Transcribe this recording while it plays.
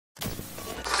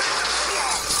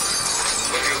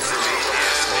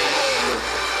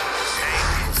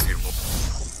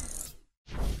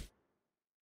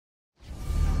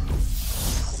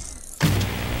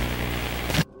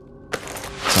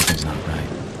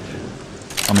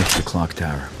I'll make the clock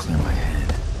tower clear my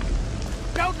head.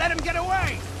 Don't let him get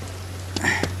away!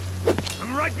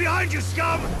 I'm right behind you,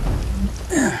 scum!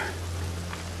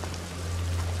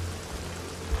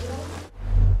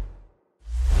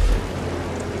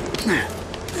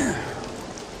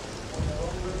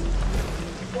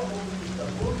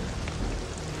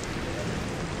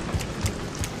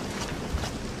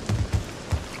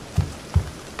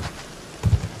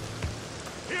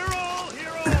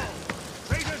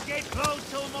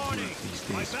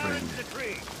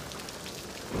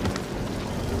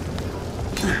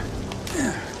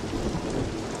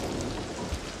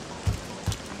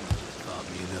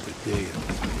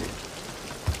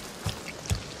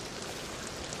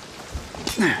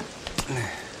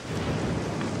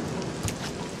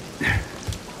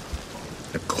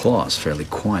 The claw's fairly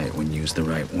quiet when used the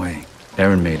right way.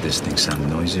 Aaron made this thing sound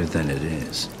noisier than it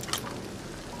is.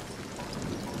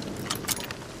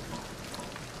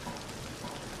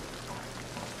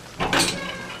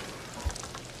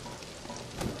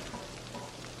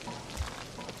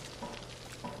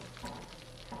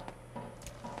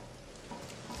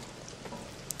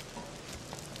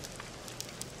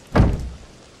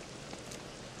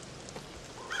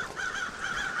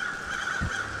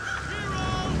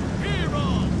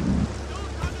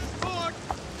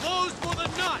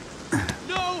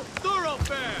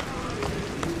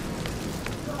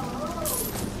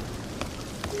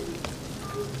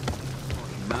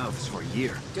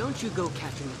 Don't you go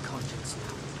catching your conscience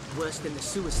now. Worse than the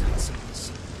suicide scene.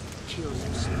 Kills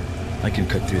you slowly. I can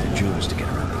cut through the jewels to get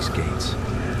around these gates.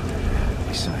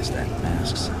 Besides, that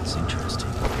mask sounds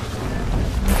interesting.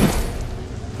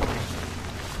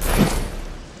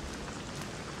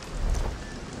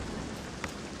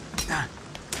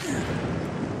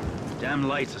 Damn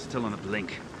lights are still on a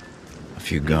blink. A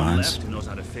few guards,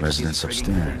 residents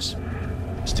upstairs.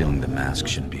 Stealing the mask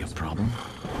shouldn't be a problem.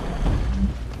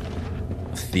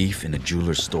 A thief in a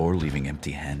jeweler's store leaving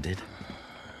empty-handed?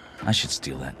 I should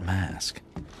steal that mask.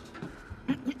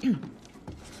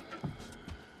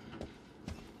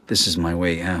 This is my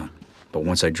way out, but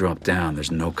once I drop down,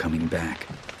 there's no coming back.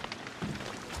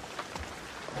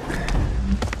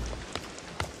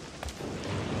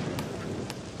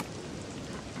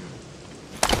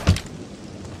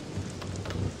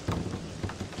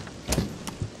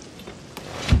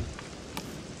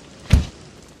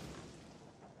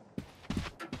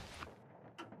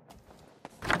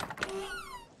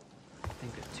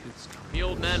 The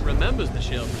old man remembers the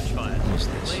Shellbridge fire. What's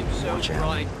this? Flame so Watch out.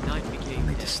 bright, night became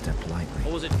Need day. to step lightly.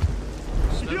 Or was it?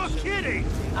 You're kidding!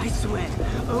 I swear.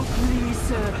 Oh,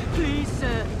 please,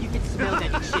 sir. You can smell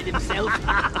that shit himself.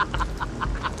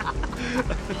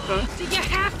 Do you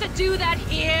have to do that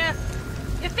here?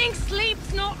 You think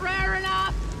sleep's not rare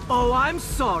enough? Oh, I'm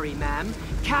sorry, ma'am.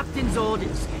 Captain's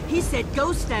orders. He said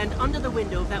go stand under the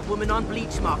window of that woman on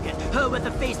Bleach Market. Her with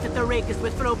the face that the rakers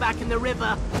would throw back in the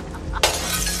river.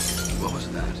 What was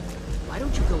that? Why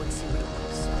don't you go and see what it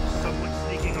is? Someone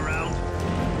sneaking around?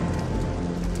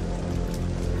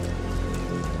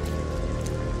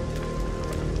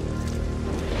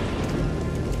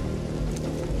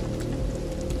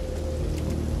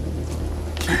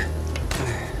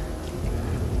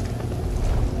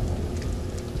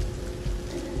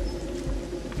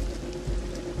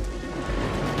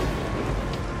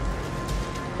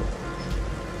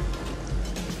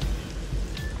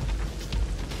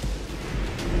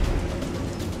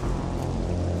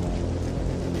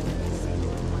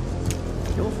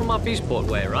 You're from up Eastport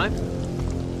way, right?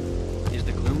 Is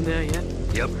the gloom there yet?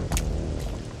 Yep.